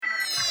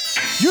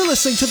You're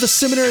listening to the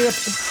Seminary of...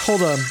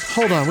 Hold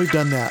on. We've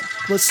done that.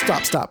 Let's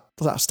stop.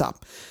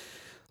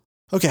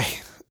 Okay.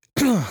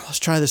 Let's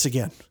try this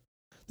again.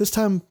 This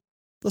time,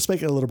 let's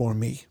make it a little more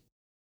me.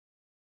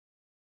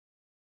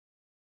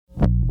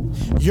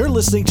 You're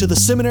listening to the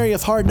Seminary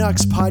of Hard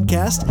Knocks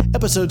podcast,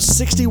 episode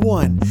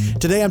 61.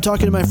 Today I'm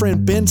talking to my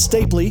friend Ben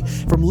Stapley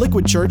from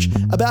Liquid Church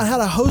about how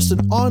to host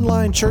an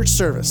online church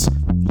service.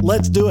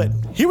 Let's do it.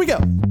 Here we go.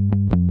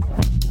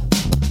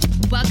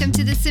 Welcome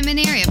to the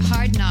Seminary of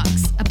Hard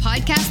Knocks, a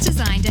podcast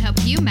designed to help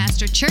you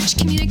master church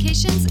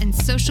communications and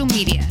social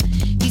media.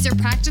 These are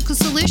practical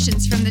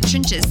solutions from the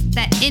trenches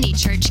that any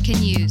church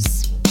can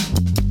use.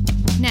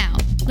 Now,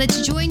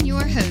 let's join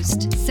your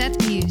host,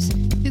 Seth Muse,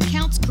 who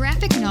counts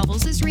graphic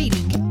novels as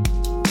reading.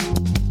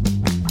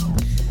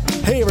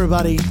 Hey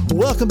everybody,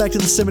 welcome back to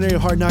the Seminary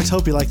of Hard Knocks.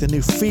 Hope you like the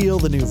new feel,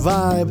 the new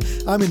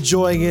vibe. I'm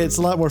enjoying it. It's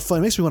a lot more fun.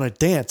 It makes me want to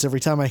dance every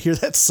time I hear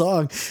that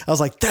song. I was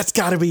like, that's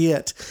got to be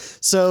it.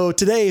 So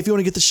today, if you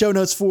want to get the show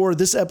notes for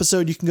this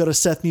episode, you can go to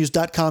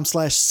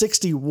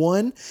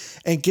sethmuse.com/61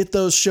 and get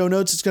those show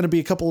notes. It's going to be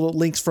a couple of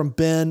links from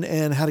Ben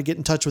and how to get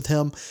in touch with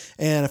him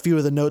and a few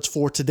of the notes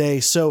for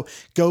today. So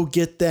go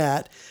get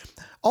that.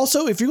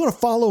 Also, if you're going to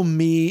follow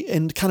me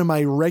in kind of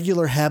my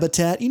regular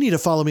habitat, you need to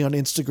follow me on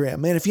Instagram.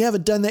 Man, if you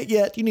haven't done that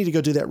yet, you need to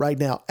go do that right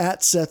now,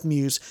 at Seth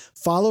Muse.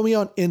 Follow me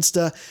on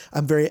Insta.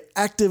 I'm very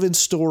active in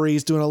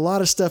stories, doing a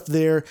lot of stuff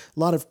there, a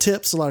lot of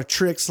tips, a lot of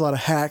tricks, a lot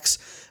of hacks.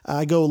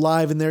 I go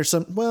live in there. I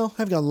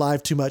haven't gone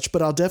live too much,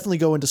 but I'll definitely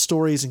go into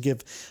stories and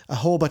give a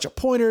whole bunch of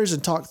pointers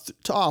and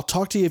I'll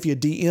talk to you if you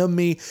DM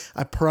me,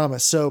 I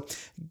promise. So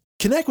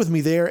connect with me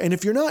there. And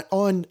if you're not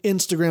on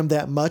Instagram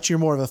that much, you're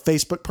more of a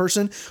Facebook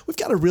person, we've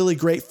got a really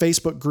great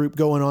Facebook group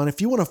going on. If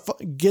you want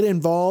to get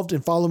involved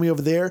and follow me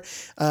over there,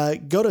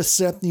 go to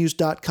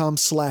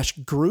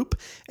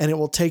sethmuse.com/group and it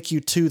will take you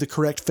to the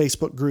correct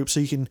Facebook group. So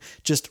you can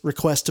just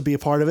request to be a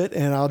part of it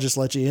and I'll just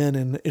let you in.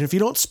 And if you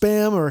don't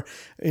spam or,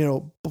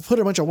 put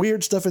a bunch of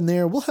weird stuff in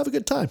there, we'll have a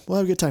good time.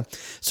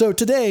 So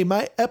today,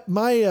 my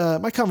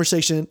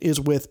conversation is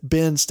with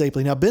Ben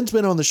Stapley. Now, Ben's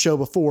been on the show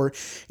before.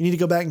 You need to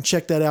go back and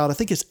check that out. I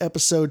think it's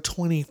episode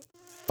 25,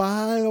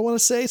 I want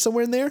to say,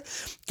 somewhere in there.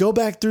 Go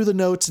back through the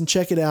notes and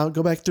check it out.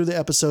 Go back through the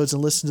episodes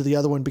and listen to the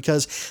other one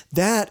because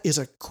that is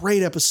a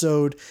great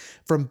episode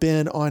from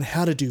Ben on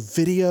how to do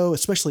video,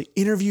 especially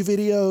interview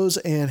videos,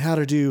 and how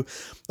to do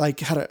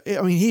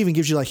he even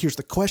gives you here's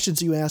the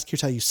questions you ask,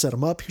 here's how you set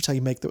them up, here's how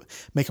you make them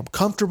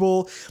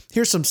comfortable.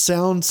 Here's some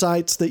sound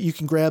sites that you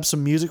can grab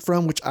some music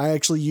from, which I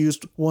actually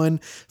used one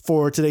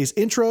for today's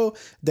intro.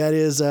 That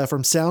is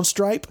from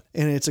Soundstripe,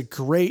 and it's a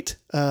great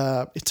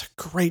tool,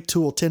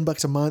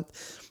 $10 a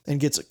month, and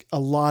gets a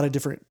lot of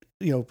different,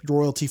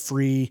 royalty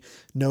free,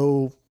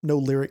 no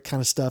lyric kind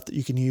of stuff that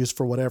you can use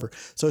for whatever.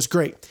 So it's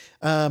great.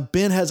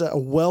 Ben has a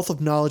wealth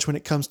of knowledge when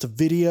it comes to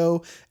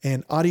video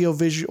and audio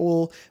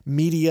visual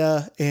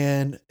media.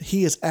 And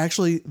he is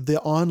actually the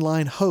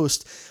online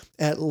host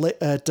at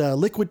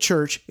Liquid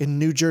Church in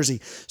New Jersey.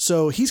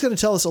 So he's going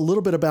to tell us a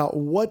little bit about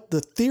what the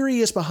theory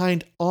is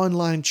behind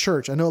online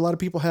church. I know a lot of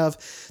people have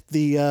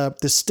the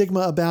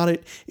stigma about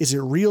it. Is it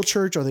real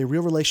church? Are they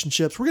real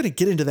relationships? We're going to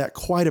get into that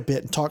quite a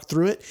bit and talk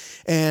through it.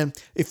 And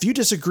if you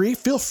disagree,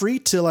 feel free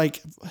to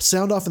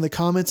sound off in the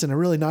comments in a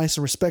really nice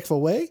and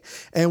respectful way,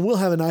 and we'll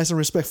have a nice and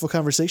respectful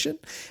conversation.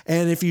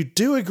 And if you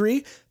do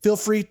agree, feel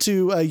free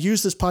to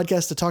use this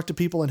podcast to talk to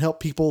people and help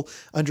people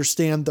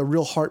understand the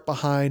real heart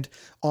behind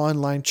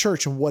online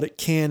church and what it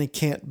can and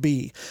can't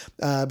be.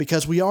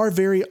 Because we are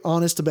very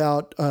honest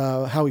about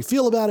how we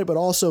feel about it, but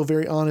also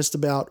very honest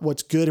about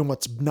what's good and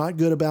what's not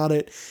good about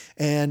it.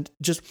 And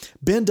just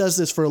Ben does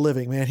this for a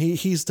living, man. He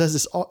does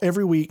this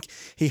every week.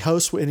 He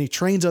hosts and he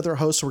trains other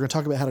hosts. So we're going to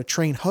talk about how to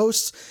train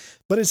hosts.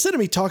 But instead of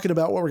me talking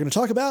about what we're going to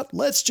talk about,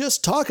 let's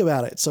just talk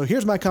about it. So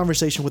here's my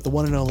conversation with the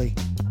one and only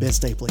Ben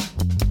Stapley.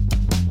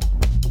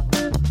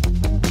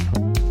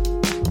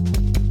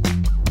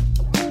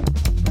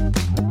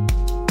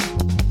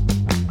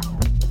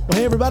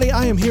 Hey everybody,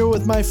 I am here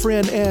with my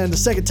friend, and the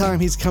second time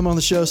he's come on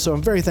the show, so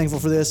I'm very thankful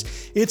for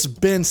this. It's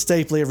Ben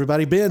Stapley,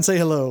 everybody. Ben, say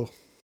hello.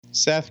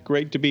 Seth,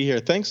 great to be here.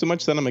 Thanks so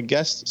much that I'm a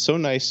guest. So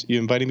nice you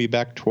invited me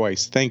back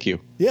twice. Thank you.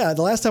 Yeah,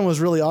 the last time was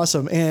really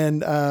awesome,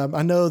 and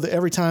I know that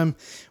every time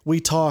we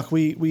talk,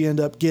 we end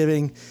up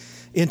getting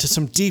into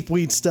some deep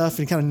weed stuff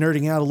and kind of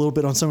nerding out a little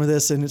bit on some of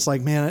this, and it's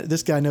like, man,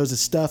 this guy knows his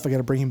stuff. I got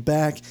to bring him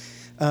back.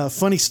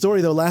 Funny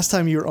story, though. Last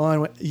time you were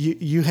on,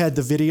 you had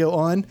the video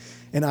on,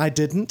 and I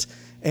didn't.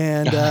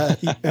 And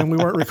we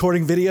weren't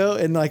recording video,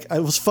 and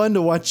it was fun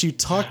to watch you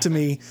talk to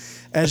me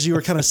as you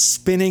were kind of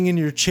spinning in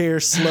your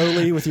chair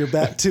slowly with your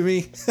back to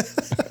me.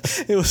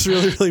 It was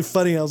really, really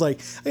funny. I was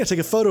like, I gotta take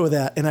a photo of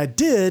that, and I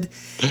did,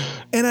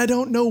 and I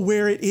don't know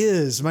where it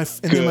is.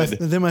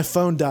 Then my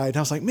phone died. And I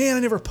was like, man, I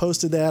never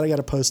posted that. I got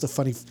to post a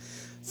funny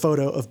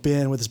photo of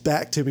Ben with his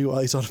back to me while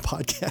he's on a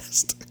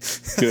podcast.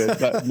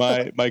 Good.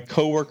 My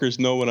coworkers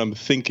know what I'm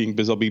thinking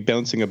because I'll be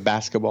bouncing a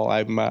basketball.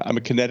 I'm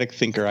a kinetic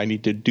thinker. I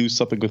need to do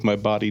something with my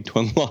body to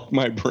unlock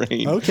my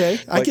brain. Okay,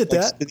 I get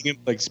that.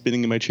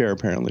 Spinning in my chair,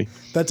 apparently.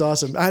 That's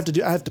awesome. I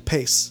have to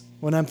pace.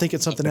 When I'm thinking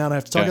something out, I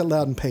have to talk out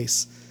loud and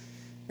pace.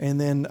 And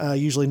then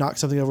usually knock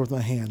something over with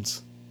my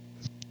hands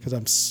because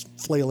I'm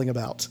flailing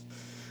about.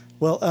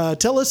 Well,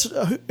 tell us,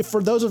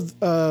 for those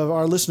of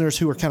our listeners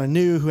who are kind of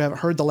new, who haven't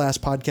heard the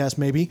last podcast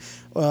maybe,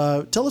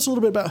 tell us a little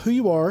bit about who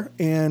you are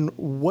and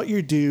what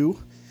you do,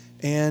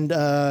 and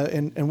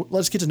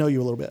let's get to know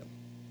you a little bit.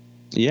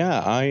 Yeah,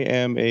 I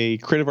am a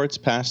creative arts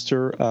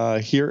pastor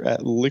here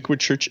at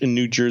Liquid Church in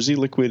New Jersey.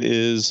 Liquid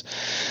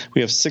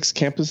we have 6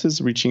 campuses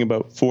reaching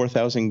about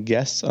 4,000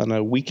 guests on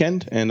a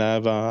weekend, and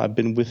I've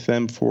been with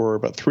them for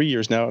about 3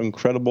 years now.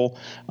 Incredible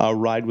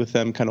ride with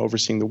them, kind of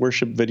overseeing the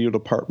worship, video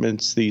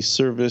departments, the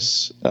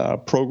service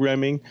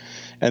programming,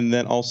 and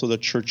then also the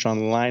church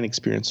online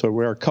experience. So I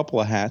wear a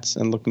couple of hats,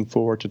 and looking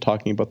forward to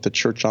talking about the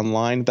church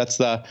online. That's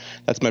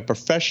my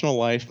professional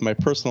life. My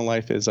personal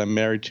life is I'm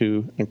married to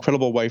an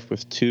incredible wife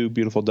with 2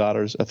 beautiful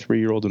daughters, a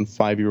 3-year-old and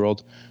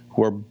 5-year-old,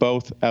 who are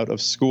both out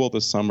of school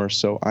this summer.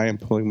 So I am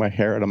pulling my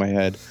hair out of my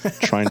head,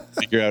 trying to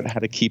figure out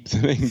how to keep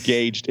them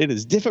engaged. It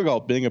is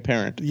difficult being a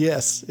parent.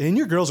 Yes, and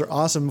your girls are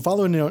awesome.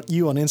 Following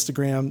you on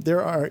Instagram,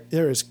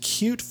 there is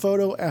cute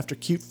photo after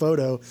cute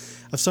photo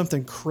of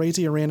something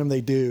crazy and random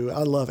they do.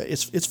 I love it.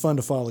 It's fun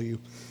to follow you.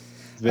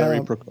 Very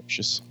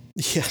precocious.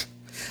 Yeah.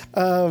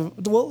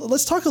 Well,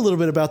 let's talk a little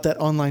bit about that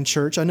online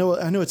church. I know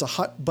it's a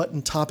hot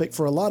button topic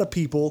for a lot of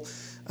people.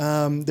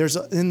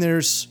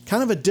 There's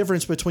kind of a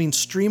difference between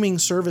streaming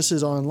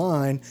services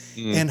online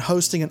and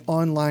hosting an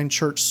online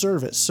church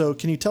service. So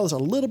can you tell us a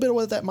little bit of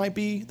what that might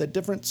be, that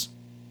difference?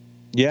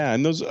 Yeah,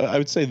 and those, I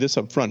would say this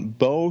up front,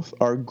 both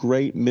are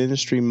great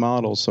ministry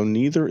models. So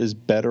neither is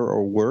better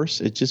or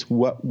worse. It's just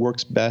what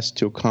works best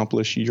to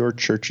accomplish your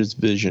church's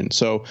vision.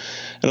 So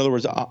in other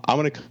words, I'm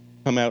going to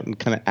come out and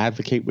kind of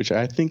advocate, which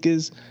I think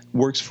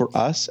works for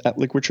us at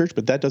Liquid Church,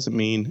 but that doesn't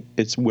mean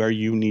it's where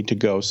you need to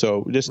go.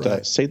 So just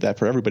to say that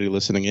for everybody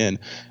listening in,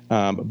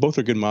 both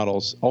are good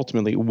models.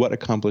 Ultimately, what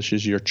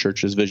accomplishes your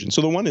church's vision? So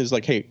the one is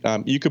like, hey,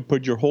 you could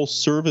put your whole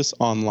service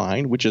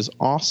online, which is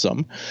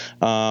awesome.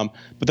 But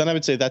then I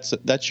would say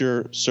that's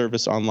your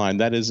service online.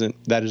 That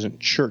isn't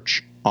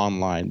church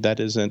online. That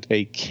isn't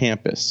a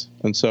campus.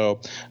 And so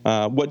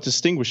what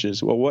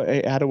distinguishes? Well,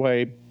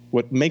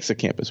 what makes a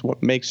campus?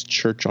 What makes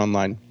church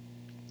online?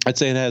 I'd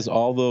say it has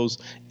all those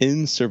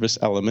in-service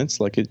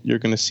elements, like you're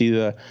going to see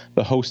the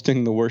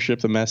hosting, the worship,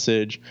 the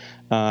message,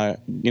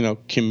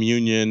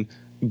 communion,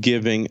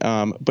 giving,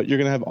 but you're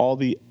going to have all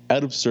the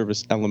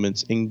out-of-service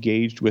elements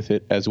engaged with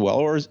it as well,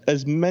 or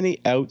as many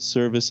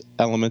out-service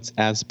elements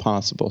as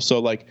possible. So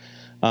like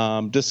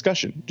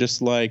discussion,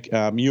 just like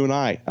you and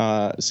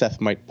I,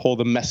 Seth, might pull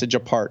the message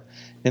apart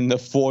in the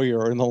foyer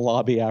or in the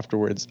lobby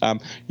afterwards.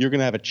 You're going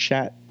to have a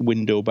chat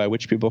window by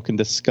which people can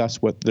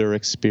discuss what they're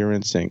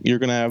experiencing. You're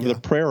going to have the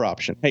prayer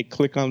option. Hey,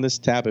 click on this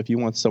tab if you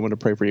want someone to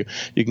pray for you.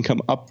 You can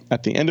come up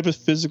at the end of a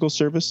physical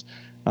service.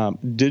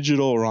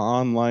 Digital or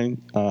online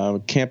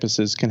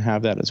campuses can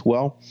have that as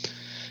well.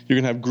 You're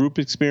going to have group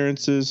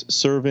experiences,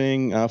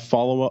 serving,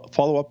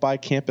 follow up by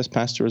campus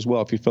pastor as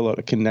well if you fill out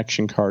a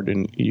connection card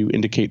and you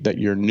indicate that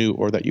you're new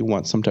or that you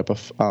want some type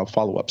of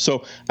follow-up.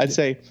 So I'd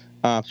say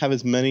have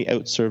as many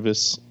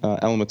out-service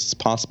elements as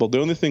possible. The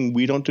only thing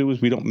we don't do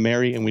is we don't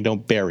marry and we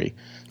don't bury.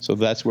 So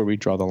that's where we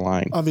draw the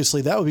line.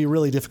 Obviously, that would be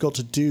really difficult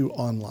to do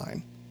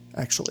online,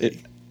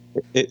 actually.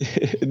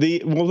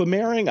 The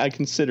marrying I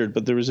considered,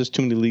 but there was just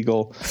too many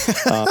legal.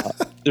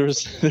 There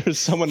was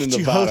someone in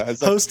Nevada.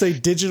 Host a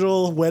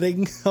digital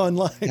wedding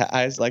online.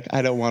 I was like,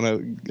 I don't want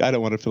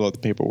to fill out the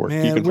paperwork.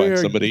 Man, you can find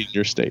somebody in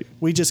your state.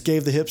 We just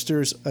gave the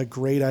hipsters a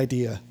great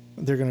idea.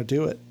 They're going to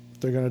do it.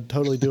 They're going to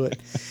totally do it.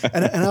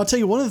 and I'll tell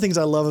you, one of the things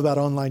I love about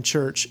online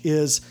church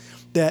is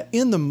that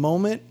in the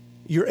moment,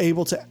 you're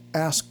able to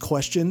ask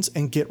questions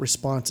and get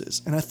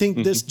responses. And I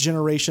think this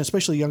generation,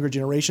 especially younger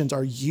generations,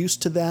 are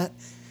used to that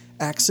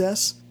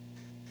access.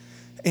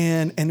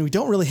 And we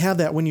don't really have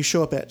that when you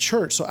show up at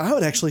church. So I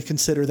would actually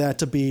consider that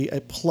to be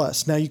a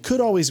plus. Now, you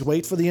could always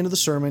wait for the end of the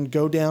sermon,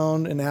 go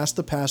down and ask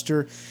the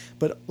pastor.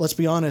 But let's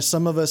be honest,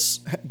 some of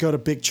us go to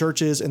big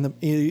churches, and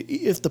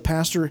if the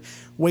pastor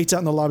waits out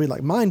in the lobby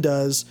like mine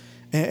does,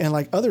 and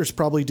like others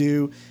probably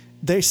do,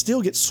 they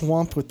still get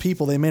swamped with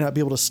people. They may not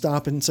be able to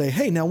stop and say,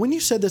 hey, now when you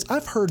said this,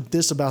 I've heard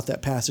this about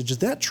that passage. Is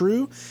that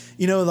true?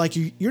 Like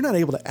you're not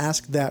able to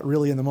ask that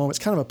really in the moment.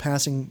 It's kind of a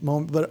passing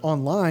moment, but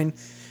online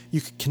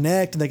you can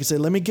connect and they can say,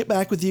 let me get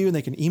back with you, and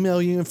they can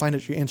email you and find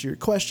out you answer your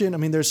question. I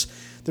mean, there's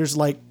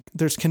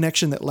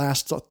connection that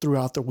lasts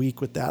throughout the week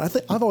with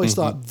that. I've always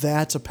thought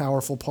that's a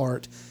powerful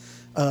part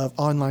of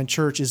online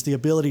church, is the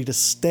ability to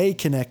stay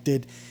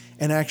connected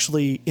and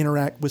actually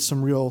interact with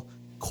some real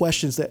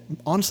questions that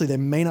honestly they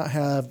may not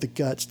have the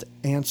guts to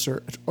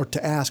answer or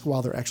to ask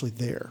while they're actually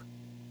there.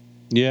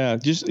 Yeah,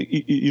 just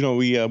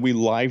we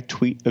live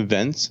tweet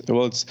events.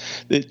 Well,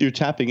 you're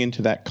tapping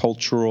into that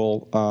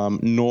cultural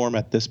norm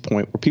at this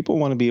point where people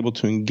want to be able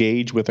to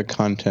engage with the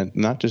content,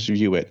 not just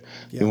view it.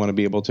 Yeah. They want to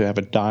be able to have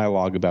a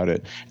dialogue about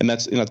it, and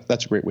that's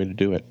a great way to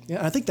do it.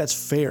 Yeah, I think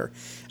that's fair.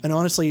 And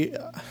honestly,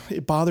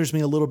 it bothers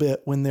me a little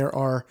bit when there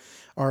are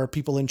are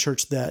people in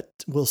church that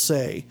will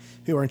say,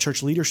 who are in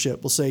church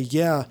leadership, will say,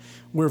 yeah,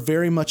 we're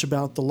very much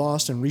about the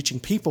lost and reaching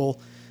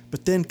people.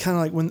 But then kind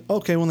of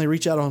like when they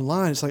reach out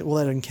online, it's like, well,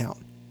 that doesn't count.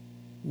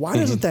 Why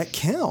doesn't that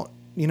count?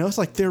 It's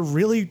like they're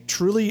really,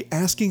 truly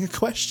asking a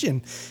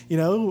question.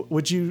 You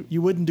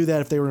wouldn't do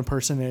that if they were in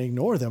person and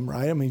ignore them,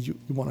 right? I mean, you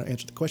want to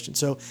answer the question.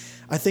 So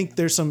I think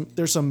there's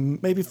some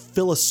maybe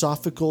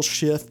philosophical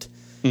shift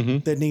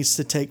that needs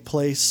to take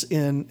place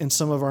in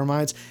some of our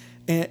minds.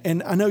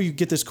 And I know you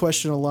get this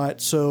question a lot,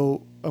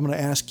 so I'm going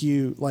to ask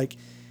you, like,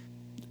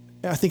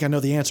 I think I know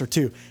the answer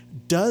too.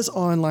 Does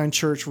online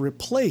church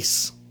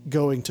replace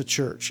going to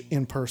church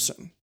in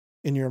person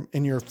in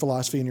your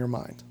philosophy, in your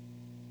mind?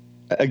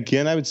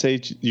 Again, I would say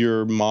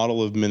your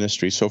model of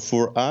ministry. So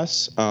for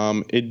us,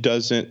 it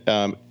doesn't.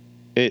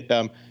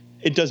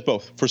 It does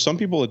both. For some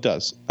people, it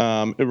does.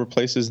 It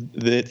replaces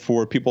it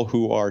for people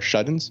who are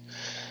shut-ins.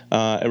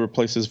 It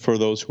replaces for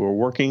those who are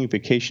working,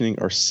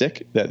 vacationing, or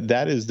sick.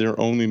 That is their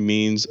only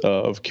means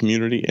of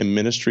community and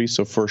ministry.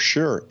 So for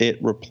sure, it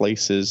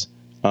replaces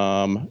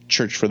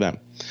church for them.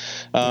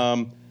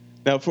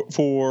 Now,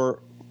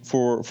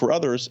 for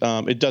others,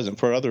 it doesn't.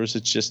 For others,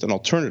 it's just an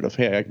alternative.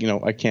 Hey,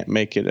 I can't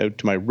make it out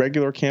to my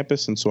regular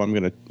campus, and so I'm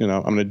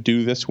gonna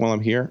do this while I'm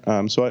here.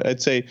 So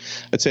I'd say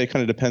it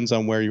kind of depends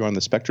on where you are on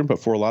the spectrum. But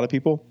for a lot of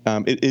people,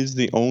 it is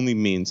the only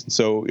means. And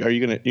so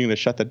you're gonna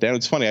shut that down?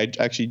 It's funny. I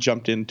actually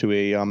jumped into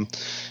a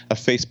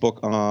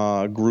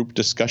Facebook group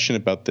discussion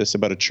about this,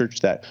 about a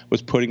church that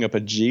was putting up a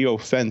geo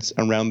fence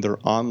around their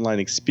online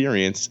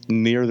experience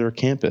near their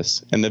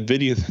campus, and the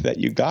video that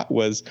you got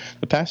was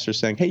the pastor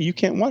saying, "Hey, you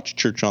can't watch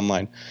church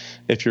online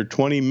if you're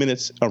 20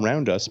 minutes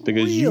around us,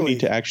 because really? You need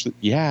to actually."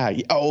 Yeah.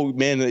 Oh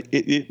man,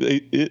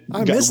 it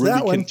got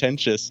really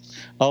contentious.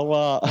 I'll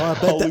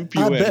loop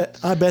you in.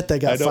 I bet they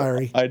got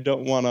fiery. I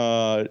don't want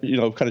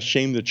to kind of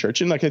shame the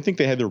church, and like I think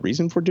they had their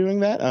reason for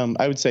doing that.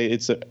 I would say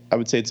it's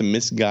a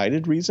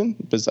misguided reason,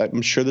 because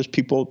I'm sure there's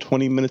people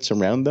 20 minutes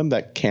around them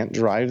that can't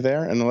drive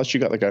there, and unless you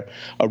got like a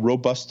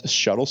robust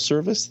shuttle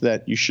service,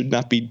 that you should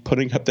not be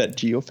putting up that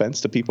geo fence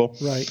to people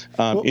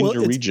in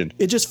your region.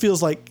 It just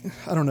feels like,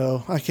 I don't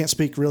know, I can't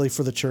speak really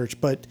for the church,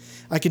 but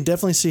I can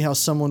definitely see how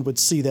someone would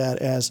see that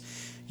as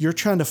you're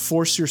trying to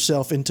force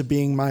yourself into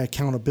being my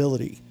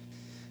accountability.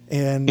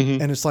 And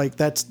it's like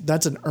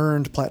that's an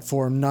earned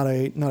platform, not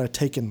a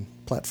taken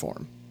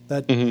platform.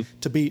 That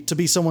to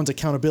be someone's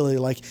accountability,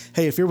 like,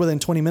 hey, if you're within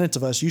 20 minutes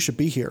of us, you should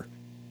be here.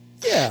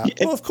 Yeah,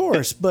 well, of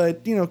course,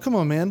 but come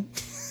on, man.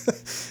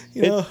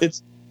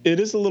 It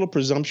is a little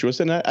presumptuous,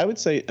 and I would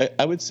say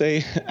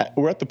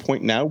we're at the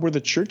point now where the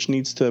church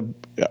needs to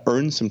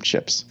earn some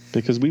chips,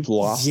 because we've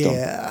lost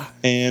them,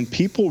 and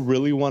people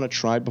really want to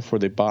try before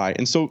they buy.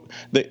 And so,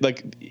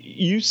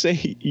 you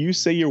say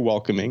you're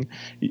welcoming,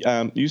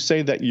 you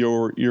say that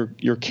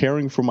you're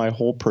caring for my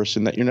whole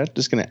person, that you're not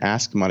just going to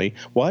ask money.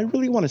 Well, I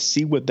really want to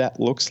see what that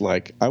looks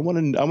like.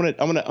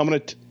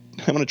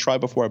 I'm gonna try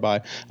before I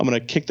buy. I'm gonna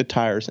kick the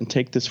tires and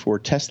take this for a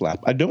test lap.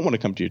 I don't want to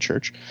come to your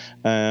church,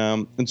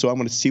 and so I'm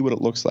gonna see what it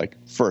looks like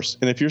first.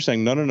 And if you're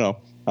saying no,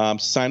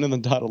 sign on the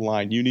dotted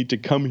line, you need to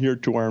come here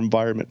to our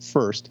environment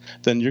first,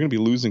 then you're gonna be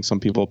losing some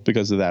people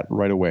because of that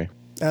right away.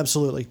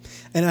 Absolutely.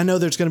 And I know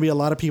there's gonna be a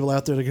lot of people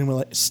out there that are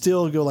gonna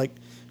still go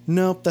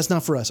no, that's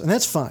not for us, and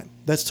that's fine.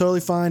 That's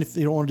totally fine if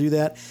you don't want to do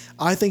that.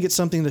 I think it's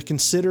something to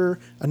consider.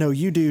 I know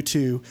you do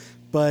too.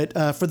 But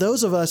for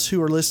those of us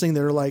who are listening,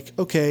 that are like,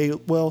 okay,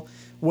 well,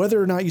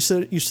 whether or not you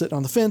sit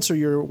on the fence or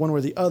you're one way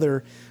or the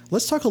other,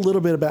 let's talk a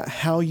little bit about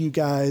how you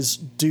guys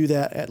do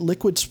that at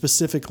Liquid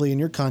specifically in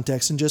your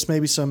context, and just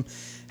maybe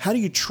how do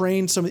you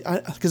train somebody?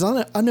 Because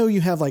I know you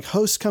have like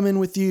hosts come in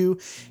with you.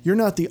 You're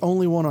not the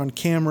only one on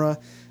camera.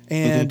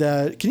 And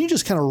can you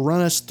just kind of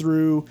run us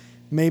through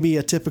maybe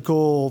a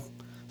typical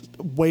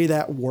way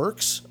that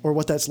works, or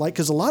what that's like?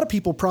 Because a lot of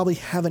people probably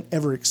haven't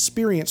ever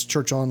experienced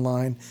church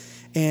online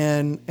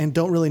and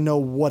don't really know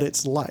what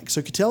it's like.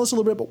 So could you tell us a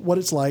little bit about what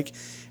it's like,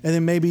 and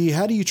then maybe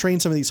how do you train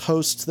some of these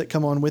hosts that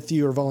come on with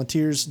you, or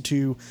volunteers,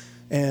 to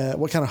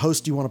what kind of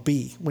host do you want to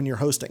be when you're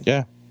hosting?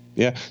 Yeah.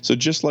 So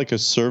just like a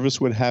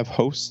service would have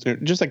hosts,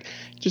 just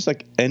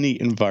like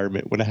any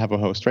environment would have a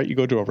host, right? You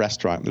go to a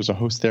restaurant, there's a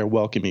host there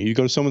welcoming you. You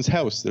go to someone's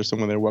house, there's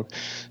someone there welcoming.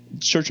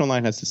 Church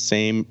Online has the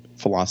same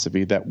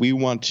philosophy, that we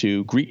want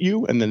to greet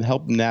you and then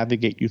help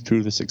navigate you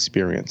through this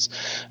experience.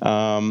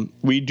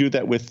 We do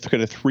that with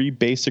kind of 3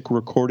 basic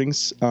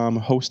recordings,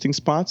 hosting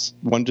spots.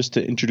 One just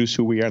to introduce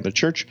who we are in the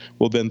church.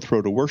 We'll then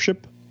throw to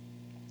worship.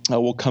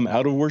 We'll come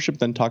out of worship,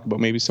 then talk about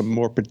maybe some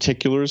more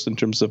particulars in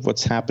terms of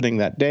what's happening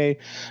that day,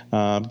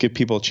 give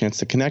people a chance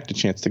to connect, a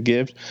chance to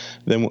give.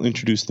 Then we'll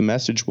introduce the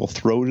message. We'll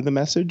throw to the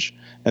message.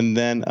 And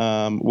then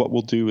what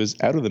we'll do is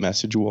out of the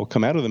message, we'll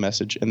come out of the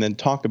message and then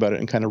talk about it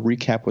and kind of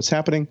recap what's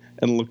happening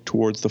and look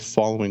towards the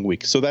following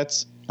week. So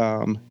that's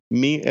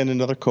me and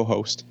another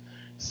co-host.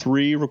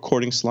 3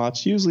 recording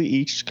slots, usually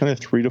each kind of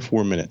 3 to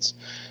 4 minutes.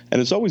 And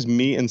it's always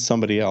me and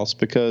somebody else,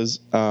 because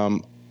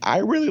I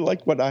really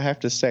like what I have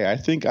to say. I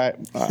think I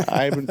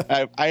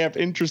have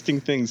interesting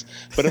things.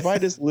 But if I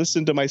just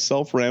listen to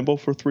myself ramble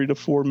for 3 to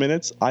 4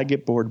 minutes, I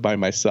get bored by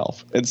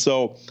myself. And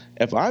so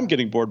if I'm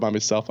getting bored by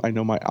myself, I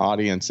know my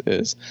audience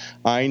is.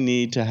 I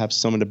need to have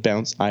someone to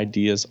bounce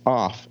ideas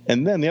off.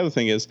 And then the other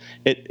thing is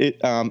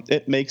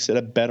it makes it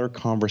a better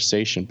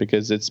conversation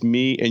because it's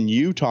me and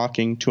you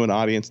talking to an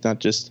audience, not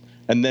just –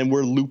 and then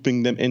we're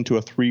looping them into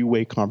a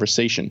 3-way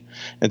conversation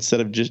instead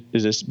of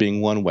just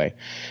being one way.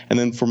 And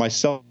then for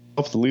myself,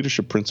 the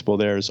leadership principle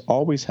there is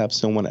always have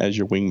someone as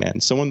your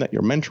wingman, someone that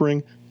you're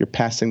mentoring, you're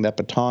passing that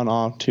baton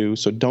on to.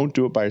 So don't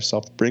do it by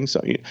yourself.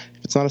 If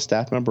it's not a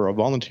staff member or a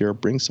volunteer,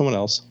 bring someone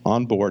else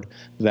on board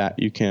that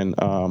you can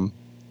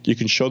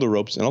show the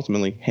ropes and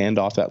ultimately hand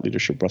off that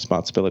leadership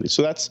responsibility.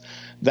 So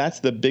that's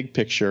the big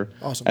picture.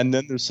 Awesome. And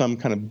then there's some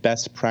kind of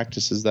best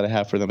practices that I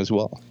have for them as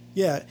well.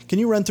 Yeah. Can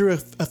you run through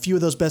a few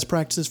of those best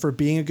practices for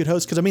being a good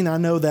host? Because, I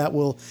know that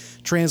will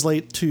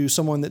translate to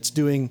someone that's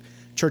doing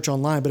church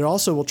online, but it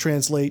also will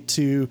translate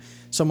to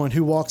someone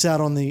who walks out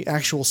on the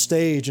actual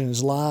stage and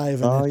is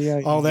live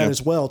and all that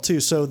as well, too.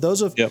 So those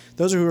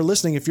who are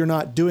listening, if you're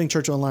not doing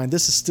church online,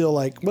 this is still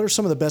like, what are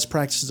some of the best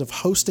practices of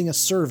hosting a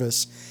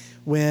service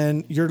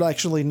when you're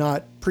actually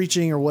not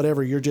preaching or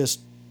whatever, you're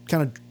just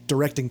kind of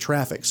directing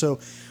traffic? So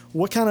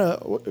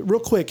real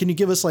quick, can you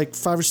give us like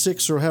 5 or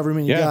 6 or however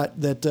many you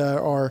got that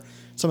are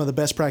some of the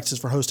best practices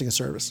for hosting a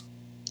service?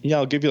 Yeah,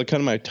 I'll give you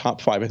kind of my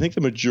top 5. I think the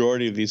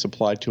majority of these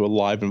apply to a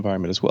live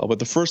environment as well. But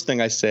the first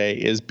thing I say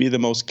is be the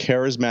most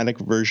charismatic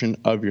version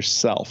of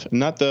yourself.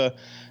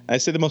 I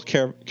say the most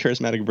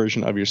charismatic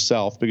version of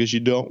yourself because you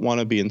don't want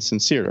to be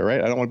insincere,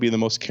 right? I don't want to be the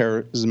most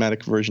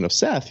charismatic version of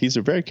Seth. He's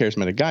a very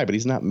charismatic guy, but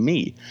he's not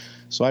me.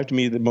 So I have to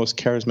be the most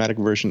charismatic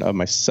version of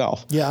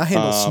myself. Yeah, I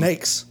handle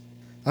snakes.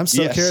 I'm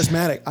so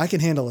charismatic. I can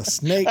handle a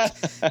snake,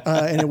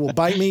 and it will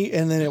bite me,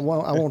 and then I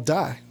won't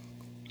die.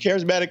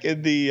 Charismatic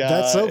in the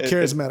that's so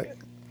charismatic.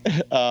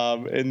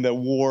 In the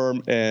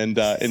warm and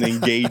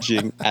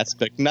engaging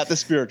aspect, not the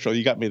spiritual.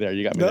 You got me there.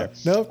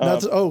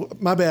 No,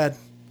 my bad.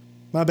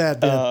 My bad,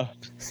 Ben.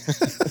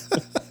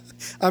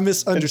 I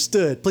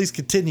misunderstood. Please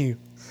continue.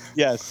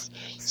 Yes.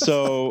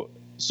 So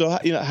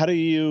how do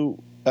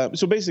you?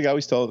 So basically, I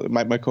always tell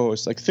my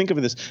co-hosts, like, think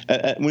of this.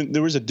 When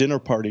there was a dinner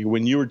party,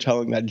 when you were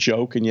telling that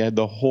joke and you had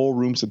the whole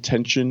room's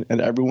attention and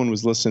everyone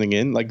was listening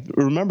in, like,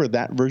 remember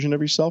that version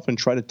of yourself and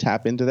try to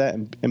tap into that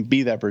and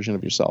be that version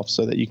of yourself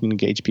so that you can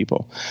engage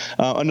people.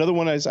 Another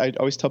one is I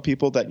always tell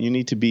people that you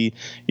need to be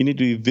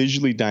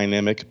visually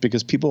dynamic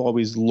because people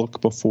always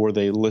look before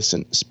they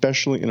listen,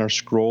 especially in our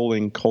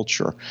scrolling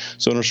culture.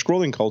 So in our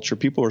scrolling culture,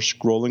 people are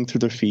scrolling through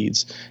their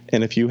feeds.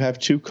 And if you have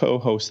 2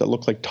 co-hosts that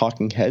look like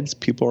talking heads,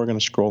 people are going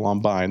to scroll on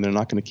by and they're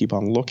not going to keep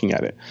on looking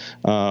at it.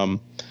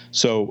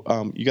 So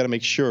you got to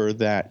make sure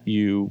that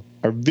you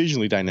are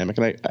visually dynamic.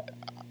 And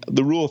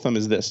the rule of thumb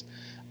is this.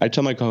 I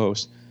tell my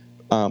co-host,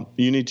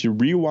 you need to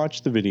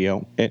rewatch the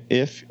video. And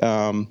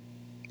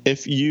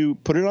if you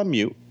put it on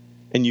mute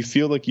and you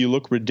feel like you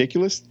look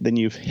ridiculous, then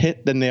you've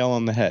hit the nail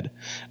on the head.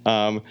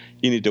 You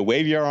need to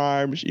wave your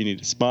arms. You need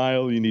to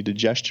smile. You need to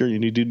gesture. You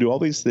need to do all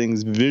these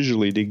things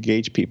visually to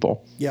engage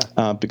people.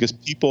 Yeah. Because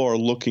people are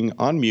looking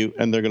on mute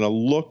and they're going to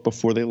look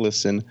before they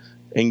listen.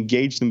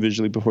 Engage them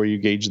visually before you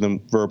engage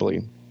them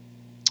verbally.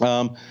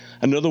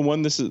 Another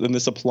one,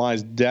 this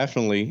applies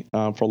definitely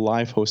for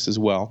live hosts as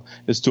well,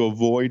 is to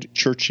avoid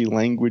churchy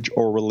language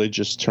or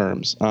religious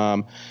terms.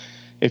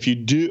 If you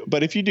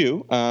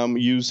do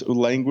use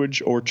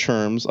language or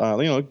terms,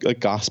 like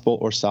gospel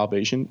or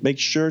salvation, make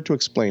sure to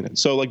explain it.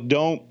 So, like,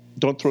 don't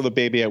throw the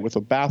baby out with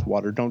the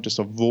bathwater. Don't just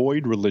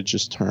avoid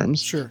religious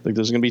terms. Sure. Like,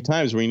 there's going to be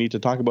times where you need to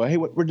talk about, hey,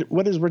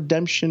 what does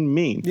redemption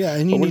mean? Yeah,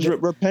 and you need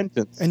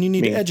repentance. And you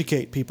need to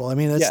educate people. I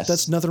mean,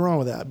 that's nothing wrong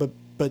with that. But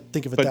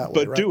think of it that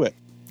way, right? Do it.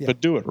 Yeah.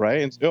 But do it,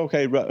 right? And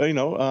okay,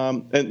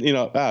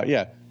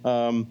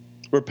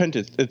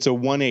 repentance. It's a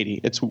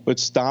 180.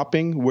 It's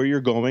stopping where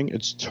you're going.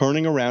 It's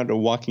turning around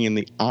and walking in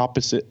the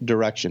opposite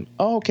direction.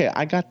 Oh, okay,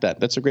 I got that.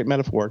 That's a great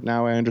metaphor.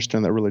 Now I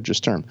understand that religious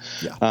term.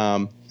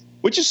 Yeah.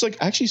 Which is like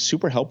actually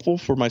super helpful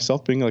for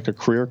myself being like a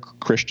career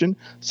Christian.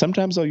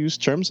 Sometimes I'll use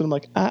terms and I'm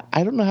like,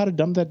 I don't know how to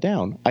dumb that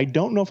down. I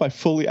don't know if I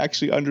fully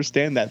actually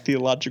understand that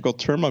theological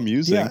term I'm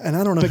using. Yeah, and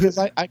I don't know because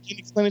I can't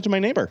explain it to my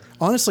neighbor.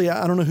 Honestly,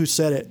 I don't know who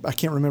said it. I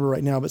can't remember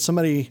right now, but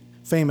somebody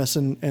famous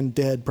and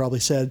dead probably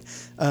said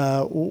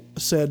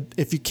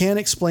if you can't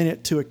explain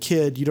it to a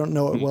kid, you don't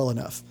know it well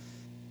enough.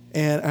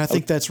 And I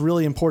think that's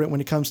really important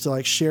when it comes to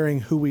like sharing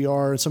who we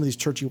are and some of these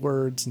churchy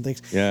words and things.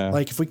 Yeah.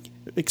 Like if we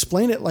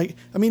explain it, you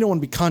don't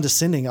want to be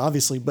condescending,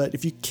 obviously, but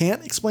if you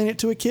can't explain it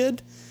to a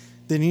kid,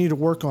 then you need to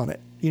work on it.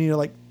 You need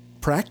to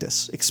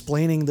practice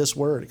explaining this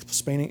word,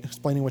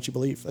 explaining what you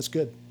believe. That's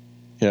good.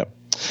 Yeah.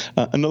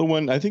 Another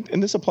one, I think,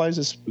 and this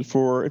applies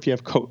for if you have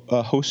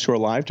hosts who are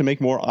live, to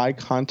make more eye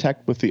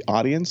contact with the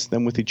audience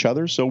than with each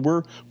other. So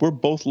we're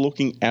both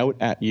looking out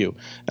at you,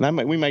 and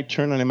we might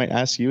turn and I might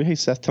ask you, hey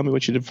Seth, tell me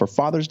what you did for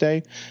Father's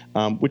Day,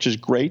 which is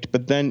great.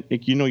 But then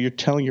you're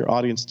telling your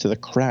audience to the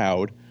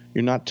crowd,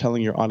 you're not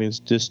telling your audience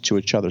this to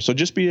each other. So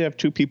just have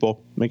two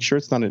people, make sure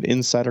it's not an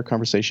insider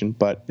conversation,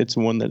 but it's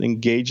one that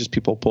engages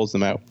people, pulls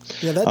them out.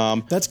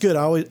 Yeah, that's good.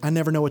 I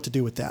never know what to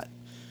do with that.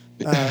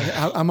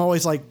 I'm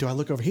always like, do I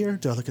look over here?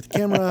 Do I look at the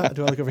camera?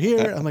 Do I look over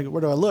here? I'm like,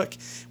 where do I look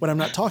when I'm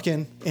not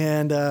talking?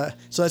 And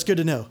so that's good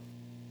to know.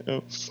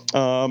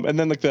 And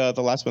then like the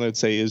last one I'd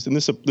say is, and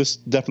this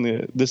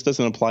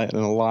doesn't apply in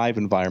a live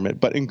environment,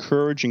 but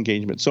encourage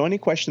engagement. So any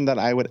question that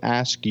I would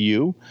ask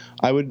you,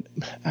 I would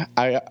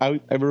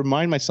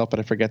remind myself, but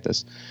I forget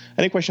this.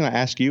 Any question I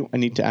ask you, I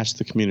need to ask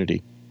the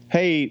community.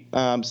 Hey,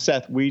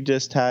 Seth, we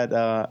just had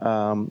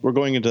we're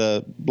going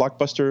into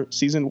blockbuster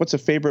season. What's a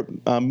favorite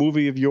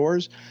movie of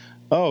yours?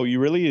 Oh, you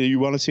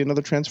want to see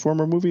another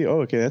Transformer movie?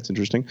 Oh, okay, that's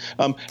interesting.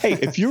 Hey,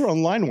 if you're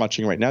online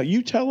watching right now,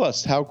 you tell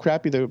us how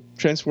crappy the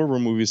Transformer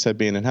movies have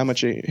been and how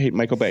much you hate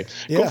Michael Bay.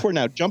 Yeah. Go for it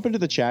now. Jump into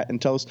the chat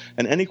and tell us.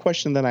 And any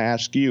question that I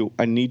ask you,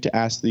 I need to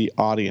ask the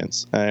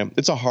audience.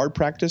 It's a hard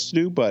practice to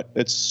do, but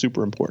it's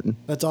super important.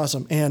 That's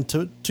awesome. And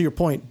to your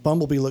point,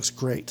 Bumblebee looks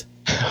great.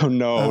 Oh,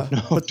 no,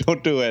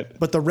 don't do it.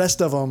 But the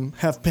rest of them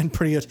have been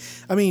pretty good.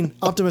 I mean,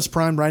 Optimus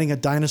Prime riding a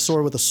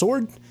dinosaur with a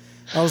sword.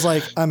 I was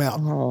like, I'm out.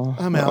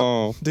 I'm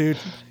out, dude.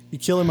 You're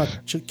killing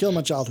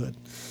my childhood.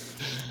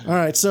 All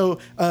right, so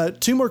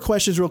 2 more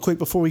questions real quick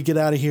before we get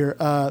out of here.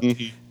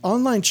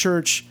 Online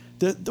church,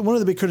 one of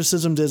the big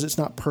criticisms is it's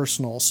not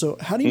personal. So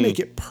how do you make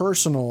it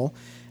personal?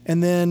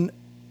 And then,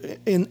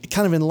 in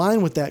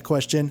line with that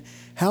question,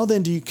 how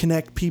then do you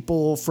connect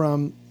people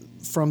from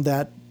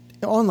that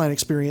online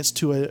experience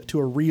to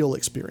a real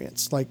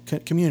experience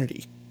like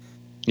community?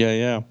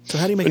 Yeah. So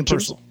how do you make it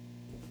personal?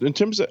 In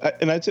terms of,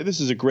 and I'd say this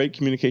is a great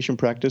communication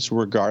practice,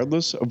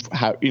 regardless of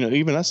how,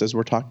 even us as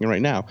we're talking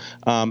right now,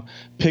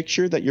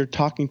 picture that you're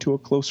talking to a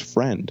close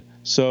friend.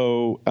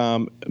 So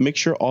make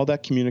sure all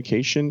that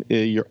communication,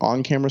 your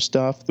on-camera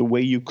stuff, the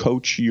way you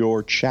coach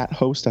your chat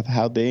host of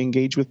how they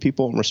engage with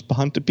people and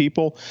respond to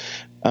people,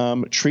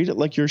 treat it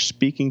like you're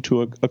speaking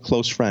to a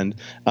close friend,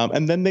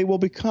 and then they will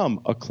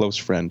become a close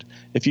friend.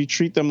 If you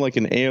treat them like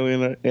an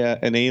alien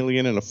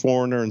and a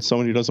foreigner and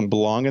someone who doesn't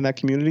belong in that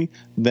community,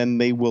 then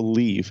they will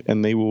leave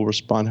and they will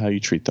respond how you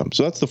treat them.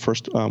 So that's the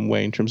first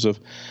way in terms of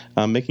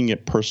making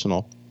it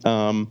personal.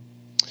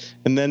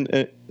 And then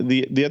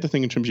the other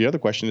thing in terms of the other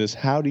question is,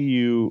 how do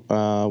you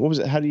what was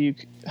it? How do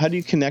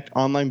you connect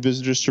online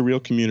visitors to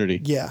real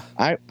community? Yeah,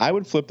 I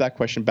would flip that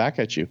question back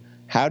at you.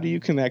 How do you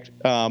connect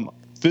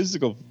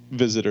physical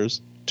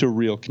visitors to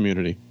real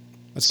community?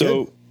 That's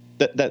good.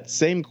 That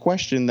same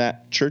question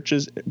that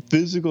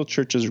physical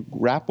churches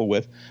grapple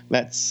with,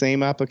 that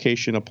same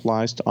application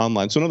applies to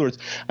online. So in other words,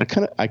 I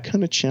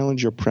kind of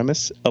challenge your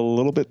premise a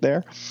little bit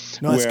there.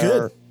 No, that's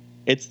good.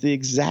 It's the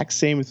exact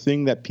same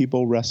thing that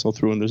people wrestle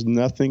through, and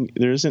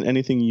there isn't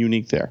anything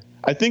unique there.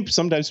 I think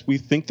sometimes we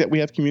think that we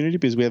have community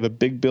because we have a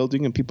big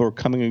building and people are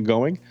coming and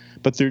going,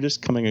 but they're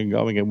just coming and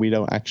going, and we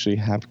don't actually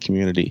have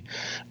community.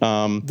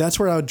 That's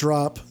where I would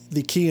drop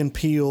the Key and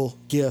Peele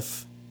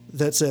gif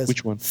that says,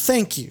 "Which one?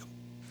 Thank you,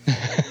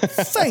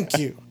 thank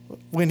you."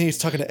 When he's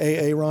talking to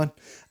AA Ron.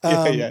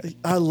 Yeah.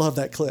 I love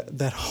that clip.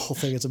 That whole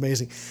thing is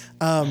amazing.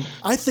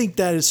 I think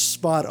that is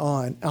spot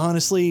on,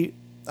 honestly,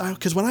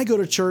 because when I go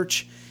to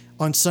church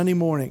on Sunday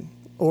morning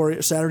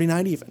or Saturday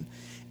night even,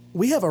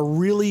 we have a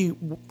really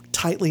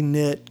tightly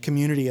knit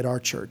community at our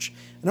church.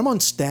 And I'm on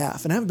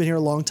staff, and I haven't been here a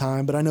long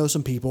time, but I know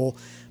some people.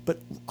 But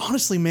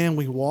honestly, man,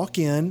 we walk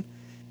in,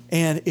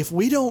 and if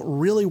we don't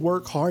really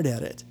work hard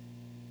at it,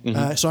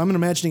 so I'm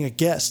imagining a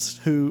guest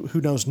who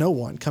knows no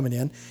one coming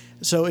in.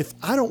 So if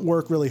I don't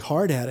work really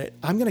hard at it,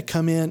 I'm going to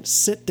come in,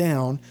 sit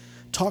down,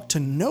 talk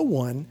to no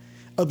one,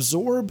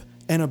 absorb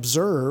and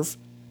observe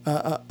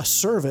a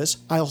service.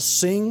 I'll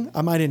sing.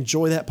 I might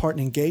enjoy that part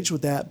and engage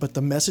with that, but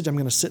the message, I'm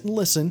going to sit and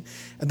listen,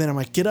 and then I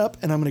might get up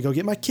and I'm going to go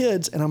get my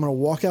kids, and I'm going to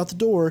walk out the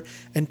door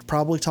and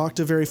probably talk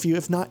to very few,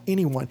 if not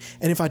anyone.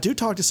 And if I do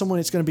talk to someone,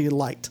 it's going to be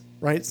light,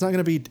 right? It's not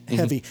going to be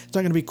heavy. It's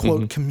not going to be,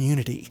 quote,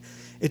 community.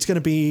 It's going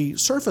to be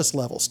surface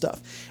level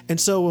stuff. And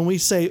so when we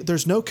say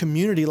there's no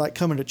community like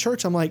coming to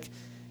church, I'm like,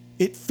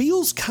 it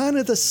feels kind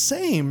of the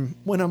same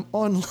when I'm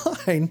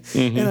online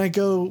and I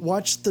go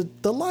watch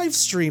the live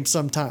stream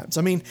sometimes.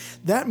 I mean,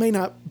 that may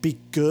not be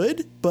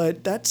good,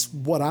 but that's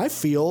what I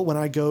feel when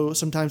I go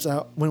sometimes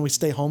out when we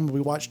stay home and we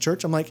watch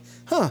church. I'm like,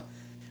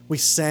 we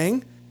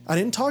sang. I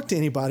didn't talk to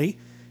anybody,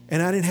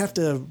 and I didn't have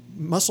to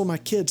muscle my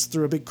kids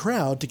through a big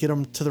crowd to get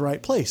them to the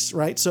right place,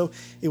 right? So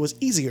it was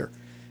easier.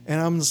 And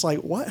I'm just like,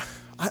 what?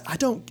 I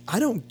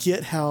don't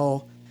get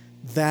how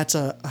that's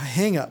a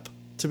hang up.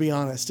 To be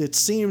honest, it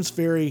seems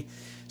very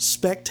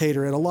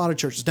spectator at a lot of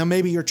churches. Now,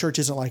 maybe your church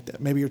isn't like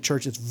that. Maybe your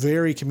church is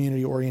very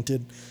community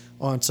oriented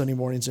on Sunday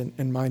mornings,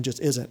 and mine just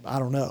isn't. I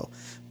don't know.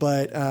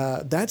 But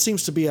that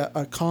seems to be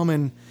a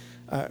common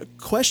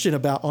question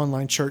about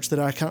online church that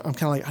I'm kind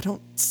of like, I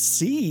don't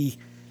see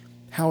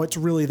how it's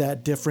really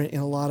that different in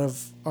a lot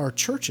of our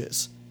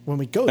churches when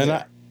we go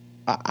there.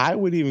 I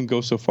would even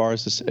go so far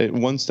as to say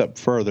one step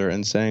further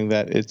and saying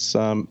that it's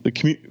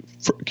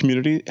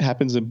community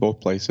happens in both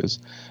places,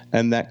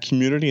 and that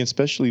community,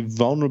 especially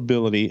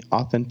vulnerability,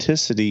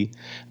 authenticity,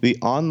 the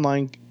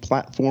online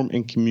platform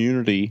and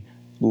community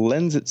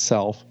lends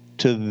itself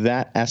to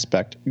that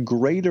aspect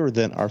greater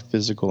than our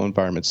physical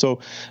environment. So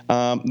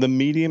the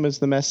medium is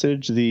the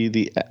message,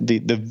 the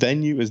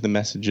venue is the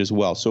message as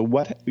well. So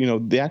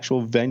the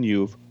actual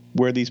venue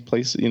where these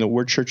places,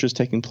 where church is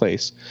taking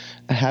place,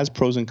 has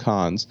pros and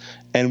cons.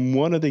 And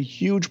one of the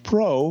huge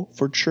pro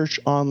for church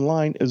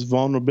online is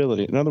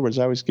vulnerability. In other words,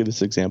 I always give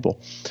this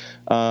example.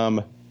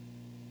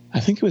 I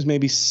think it was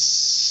maybe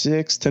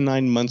 6 to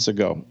 9 months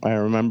ago. I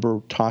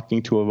remember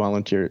talking to a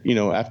volunteer,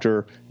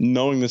 after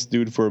knowing this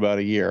dude for about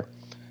a year,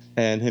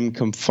 and him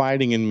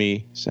confiding in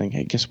me, saying,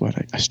 "Hey, guess what?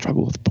 I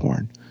struggle with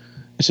porn."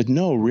 I said,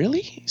 "No,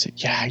 really?" He said,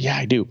 Yeah,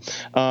 I do.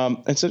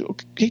 And said,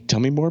 "Okay, tell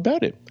me more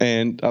about it."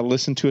 And I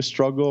listened to his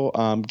struggle,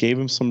 gave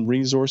him some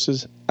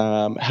resources,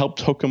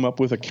 helped hook him up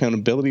with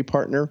accountability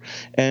partner,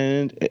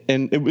 and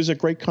it was a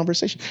great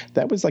conversation.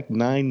 That was like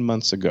 9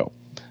 months ago.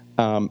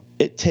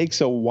 It takes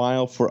a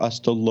while for us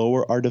to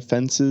lower our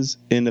defenses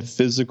in a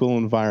physical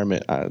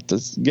environment,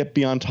 to get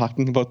beyond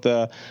talking about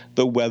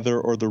the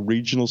weather or the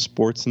regional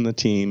sports and the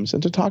teams,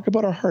 and to talk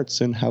about our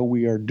hearts and how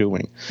we are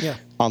doing. Yeah.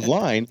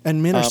 Online.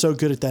 And men are so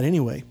good at that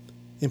anyway,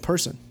 in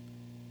person.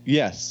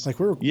 Yes. Like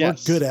we're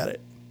good at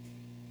it.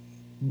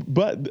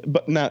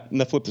 But now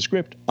flip the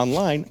script.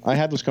 Online, I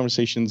have those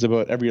conversations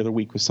about every other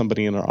week with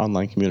somebody in our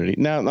online community.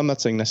 Now, I'm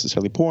not saying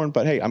necessarily porn,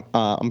 but hey,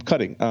 I'm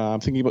cutting. I'm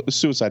thinking about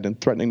suicide and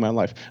threatening my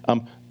life.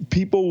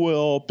 People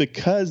will,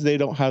 because they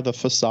don't have the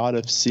facade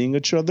of seeing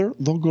each other,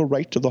 they'll go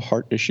right to the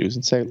heart issues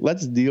and say,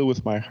 "Let's deal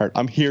with my heart.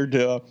 I'm here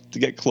to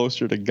get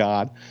closer to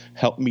God.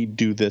 Help me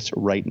do this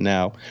right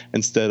now,"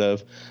 instead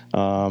of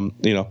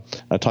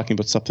talking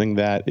about something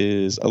that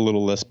is a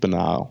little less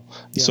banal.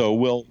 Yeah.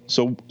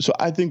 So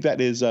I think that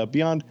is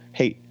beyond.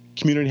 Hey,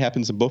 community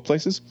happens in both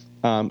places.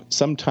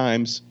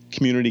 Sometimes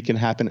community can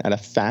happen at a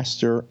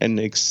faster and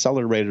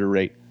accelerated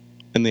rate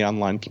in the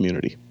online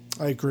community.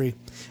 I agree.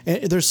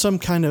 And there's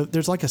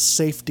like a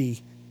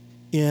safety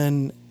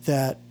in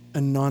that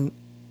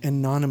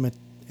anonymity,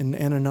 in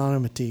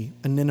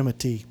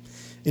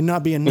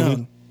not being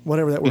known,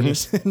 whatever that word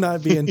is,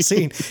 not being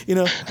seen.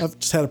 I've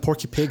just had a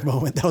Porky Pig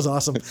moment. That was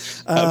awesome.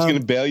 I was going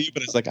to bail you,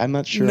 but it's like, I'm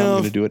not sure I'm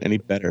going to do it any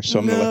better. So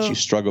I'm going to let you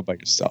struggle by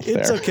yourself there.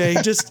 It's okay.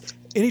 Just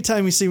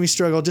anytime you see me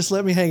struggle, just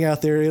let me hang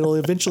out there. It'll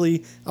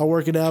eventually, I'll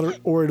work it out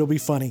or it'll be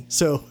funny.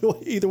 So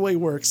either way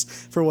works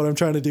for what I'm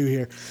trying to do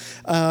here.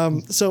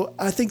 So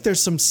I think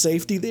there's some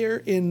safety there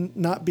in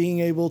not being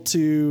able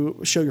to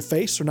show your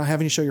face or not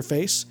having to show your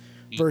face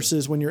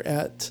versus when you're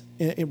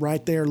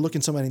right there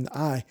looking somebody in the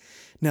eye.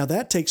 Now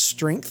that takes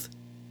strength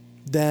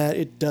that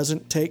it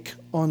doesn't take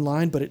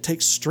online, but it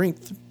takes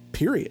strength,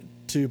 period,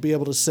 to be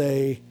able to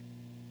say,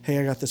 "Hey,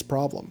 I got this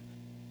problem."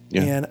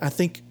 Yeah. And I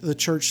think the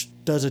church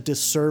does a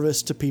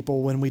disservice to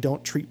people when we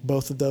don't treat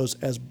both of those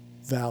as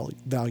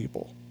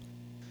valuable.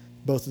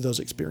 Both of those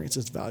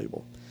experiences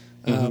valuable.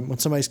 When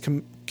somebody's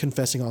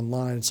confessing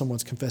online and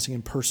someone's confessing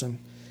in person,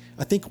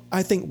 I think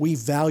we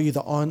value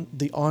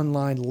the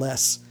online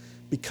less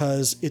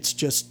because it's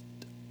just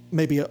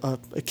maybe a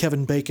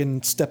Kevin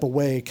Bacon step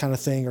away kind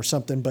of thing or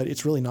something, but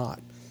it's really not.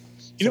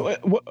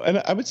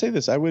 And I would say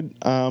this. I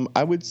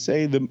would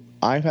say that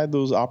I've had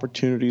those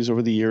opportunities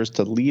over the years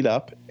to lead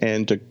up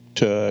and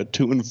to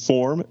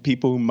inform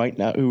people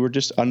who are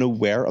just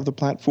unaware of the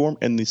platform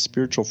and the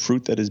spiritual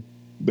fruit that is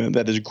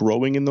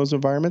growing in those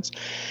environments.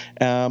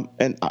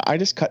 And I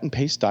just cut and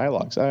paste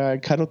dialogues. I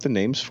cut out the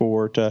names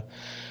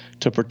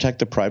to protect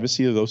the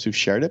privacy of those who've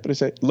shared it. But I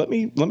say, let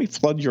me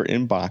flood your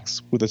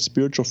inbox with a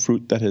spiritual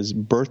fruit that has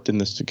birthed in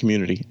this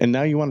community. And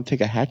now you want to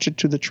take a hatchet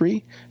to the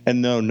tree?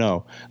 And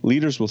no,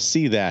 leaders will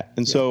see that.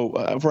 And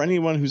so for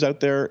anyone who's out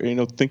there,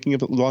 thinking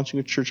of launching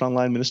a church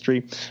online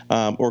ministry,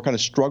 or kind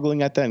of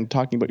struggling at that and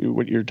talking about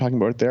what you're talking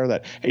about right there,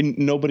 that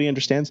nobody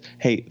understands,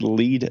 hey,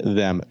 lead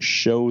them,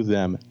 show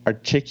them,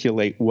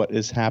 articulate what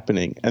is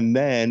happening, and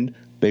then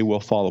they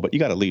will follow. But you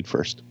got to lead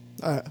first.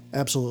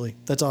 Absolutely.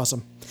 That's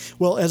awesome.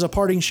 Well, as a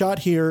parting shot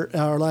here,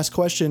 our last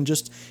question,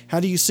 just how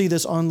do you see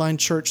this online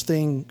church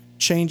thing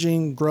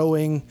changing,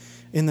 growing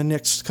in the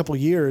next couple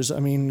of years? I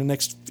mean, the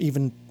next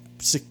even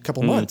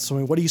couple months. I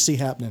mean, what do you see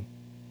happening?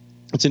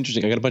 It's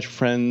interesting. I got a bunch of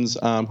friends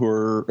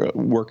who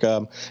work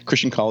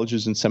Christian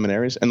colleges and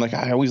seminaries, and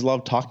I always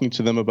love talking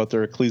to them about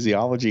their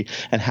ecclesiology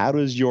and how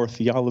does your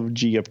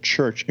theology of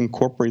church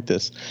incorporate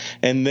this.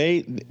 And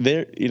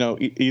they're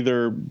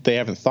either they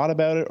haven't thought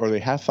about it or they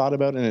have thought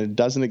about it and it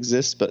doesn't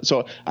exist. But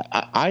so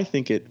I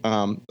think it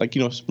for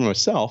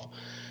myself.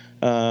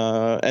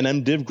 An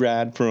MDiv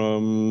grad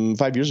from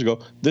 5 years ago,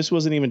 this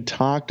wasn't even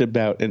talked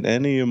about in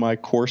any of my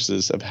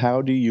courses of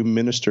how do you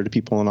minister to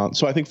people.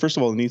 So I think first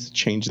of all, it needs to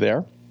change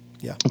there.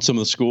 Yeah. And some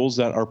of the schools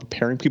that are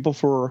preparing people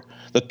for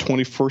the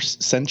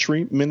 21st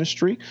century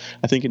ministry,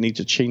 I think it needs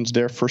to change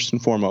there first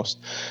and foremost.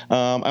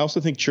 I also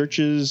think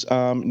churches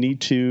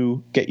need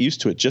to get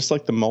used to it. Just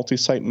like the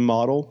multi-site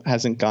model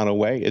hasn't gone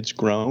away, it's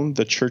grown.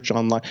 The church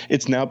online,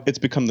 it's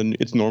become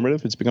it's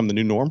normative. It's become the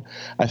new norm.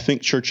 I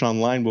think church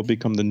online will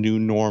become the new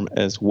norm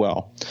as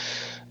well.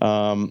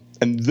 And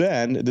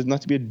then, there's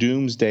not to be a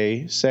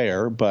doomsday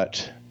sayer,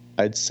 but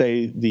I'd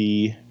say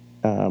the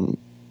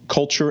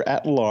culture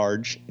at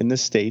large in the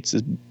States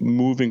is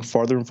moving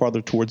farther and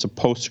farther towards a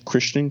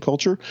post-Christian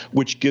culture,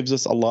 which gives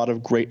us a lot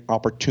of great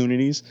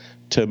opportunities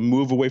to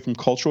move away from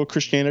cultural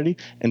Christianity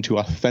and to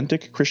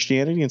authentic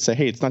Christianity and say,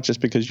 hey, it's not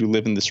just because you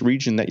live in this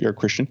region that you're a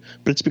Christian,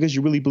 but it's because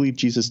you really believe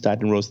Jesus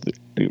died and rose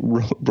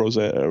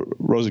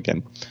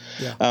again.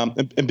 Yeah.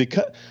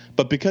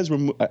 Because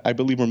I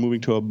believe we're moving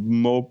to a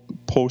more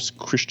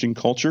post-Christian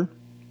culture,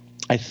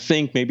 I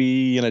think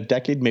maybe in a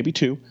decade, maybe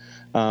two,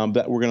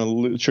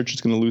 that church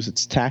is going to lose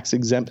its tax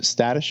exempt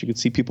status. You can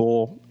see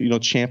people,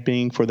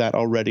 championing for that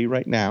already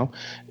right now,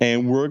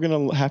 and we're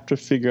going to have to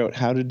figure out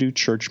how to do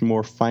church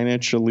more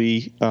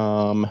financially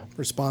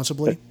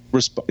responsibly.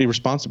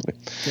 Responsibly.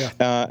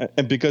 Yeah.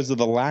 And because of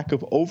the lack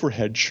of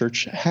overhead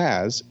church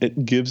has,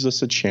 it gives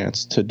us a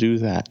chance to do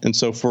that. And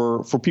so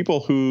for people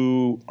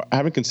who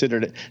haven't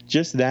considered it,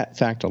 just that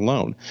fact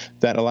alone,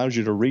 that allows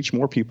you to reach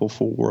more people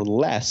for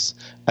less.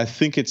 I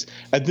think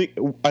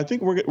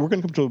we're going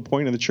to come to a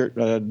point in the church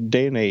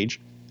day and age,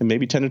 and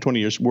maybe 10 to 20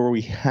 years, where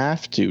we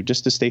have to,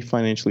 just to stay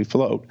financially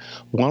afloat,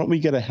 why don't we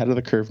get ahead of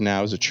the curve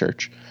now as a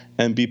church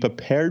and be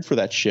prepared for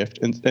that shift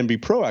and be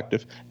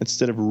proactive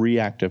instead of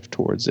reactive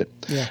towards it?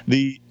 Yeah.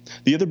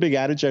 The other big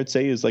adage I'd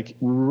say is, like,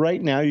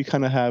 right now you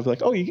kind of have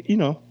like, oh,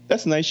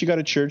 that's nice. You got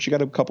a church, you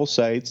got a couple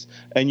sites,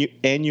 and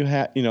you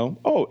have,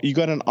 oh, you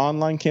got an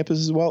online campus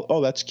as well.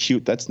 Oh, that's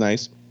cute. That's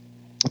nice.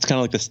 It's kind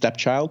of like the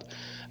stepchild.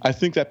 I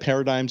think that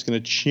paradigm is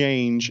going to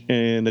change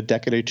in a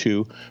decade or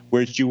two,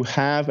 where you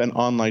have an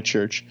online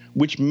church,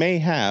 which may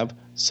have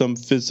some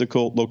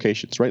physical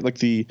locations, right? Like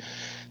the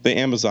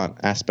Amazon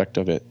aspect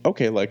of it.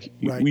 Okay, like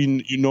right.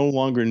 you no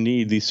longer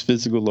need these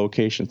physical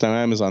locations. Now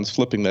Amazon's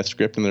flipping that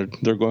script, and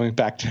they're going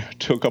back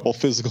to a couple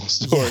physical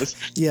stores.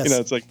 Yeah. Yes,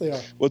 it's like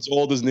what's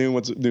old is new,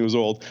 what's new is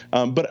old.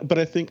 But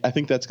I think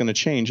that's going to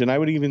change, and I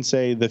would even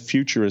say the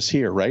future is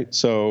here, right?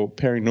 So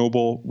Perry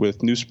Noble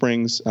with New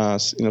Springs,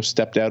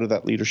 stepped out of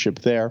that leadership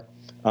there.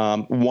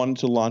 Wanted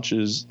to launch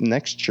his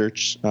next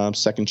church,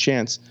 Second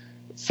Chance.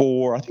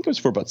 I think it was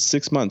for about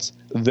 6 months,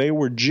 they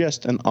were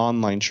just an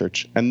online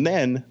church, and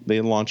then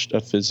they launched a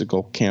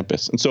physical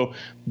campus. And so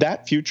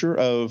that future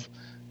of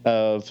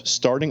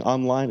starting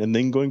online and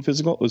then going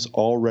physical is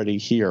already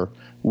here.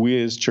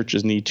 We as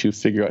churches need to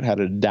figure out how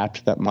to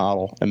adapt that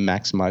model and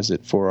maximize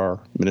it for our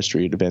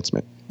ministry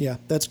advancement. Yeah,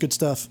 that's good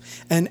stuff.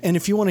 And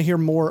if you want to hear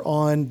more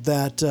on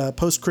that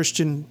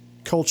post-Christian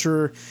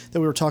culture that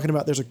we were talking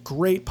about, there's a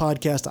great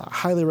podcast. I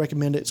highly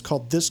recommend it. It's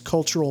called This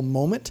Cultural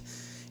Moment.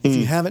 If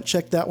you haven't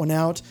checked that one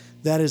out,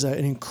 that is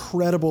an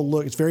incredible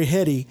look. It's very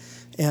heady,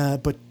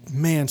 but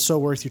man, so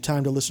worth your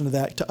time to listen to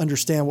that, to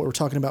understand what we're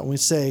talking about when we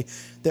say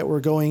that we're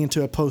going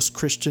into a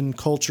post-Christian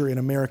culture in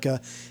America.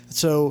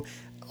 So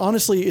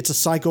honestly, it's a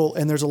cycle,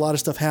 and there's a lot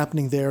of stuff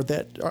happening there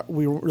that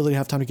we don't really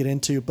have time to get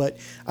into. But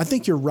I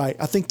think you're right.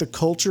 I think the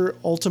culture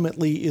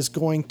ultimately is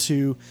going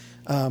to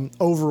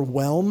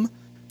overwhelm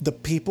the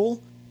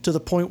people to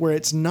the point where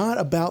it's not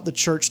about the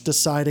church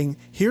deciding,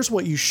 here's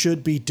what you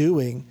should be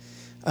doing.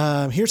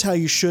 Here's how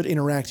you should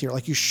interact here.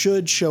 Like, you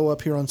should show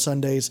up here on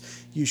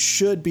Sundays. You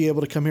should be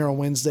able to come here on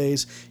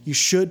Wednesdays. You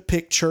should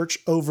pick church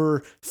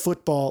over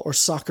football or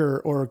soccer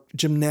or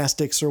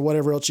gymnastics or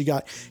whatever else you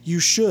got. You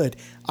should.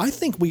 I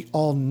think we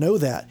all know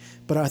that,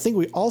 but I think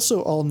we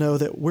also all know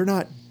that we're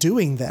not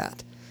doing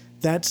that.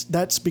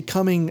 That's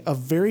becoming a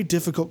very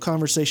difficult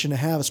conversation to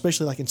have,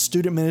 especially like in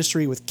student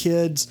ministry with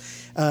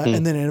kids,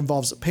 and then it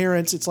involves the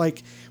parents. It's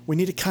like we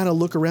need to kind of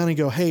look around and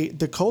go, hey,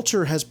 the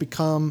culture has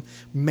become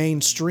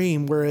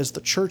mainstream, whereas the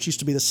church used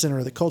to be the center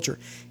of the culture.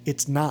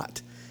 It's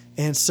not.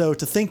 And so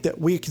to think that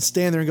we can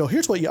stand there and go,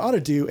 here's what you ought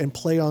to do, and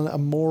play on a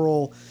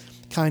moral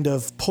kind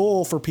of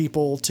pull for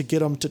people to get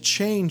them to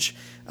change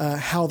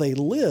how they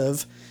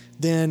live,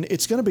 then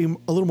it's going to be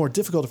a little more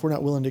difficult if we're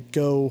not willing to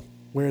go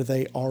where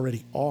they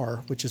already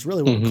are, which is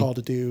really what we're called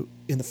to do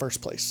in the first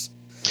place.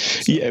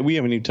 So. Yeah, we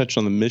haven't even touched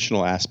on the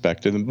missional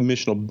aspect and the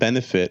missional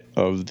benefit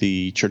of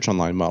the church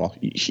online model.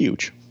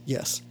 Huge.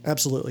 Yes,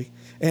 absolutely.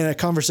 And a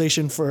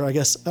conversation for, I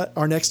guess,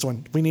 our next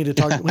one. We need to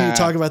talk. We need to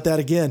talk about that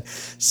again.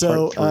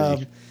 So,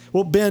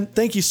 well, Ben,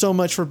 thank you so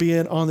much for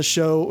being on the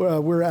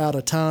show. We're out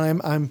of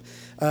time.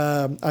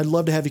 I'd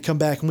love to have you come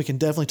back, and we can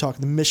definitely talk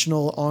the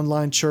missional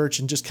online church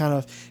and just kind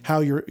of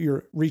how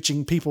you're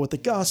reaching people with the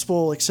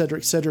gospel, et cetera,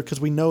 because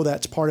we know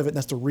that's part of it, and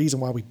that's the reason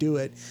why we do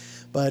it.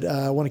 But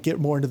I want to get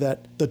more into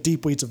the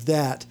deep weeds of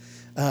that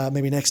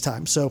maybe next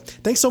time. So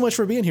thanks so much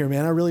for being here,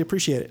 man. I really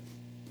appreciate it.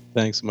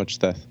 Thanks so much,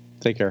 Seth.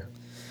 Take care.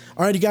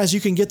 All right, you guys, you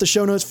can get the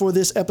show notes for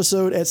this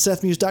episode at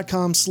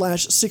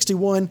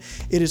sethmuse.com/61.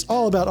 It is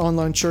all about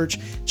online church.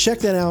 Check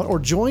that out, or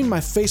join my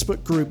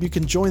Facebook group. You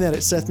can join that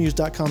at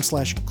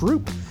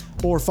sethmuse.com/group,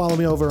 or follow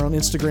me over on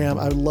Instagram.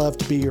 I would love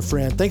to be your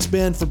friend. Thanks,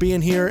 Ben, for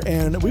being here,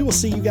 and we will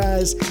see you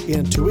guys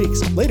in 2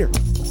 weeks. Later.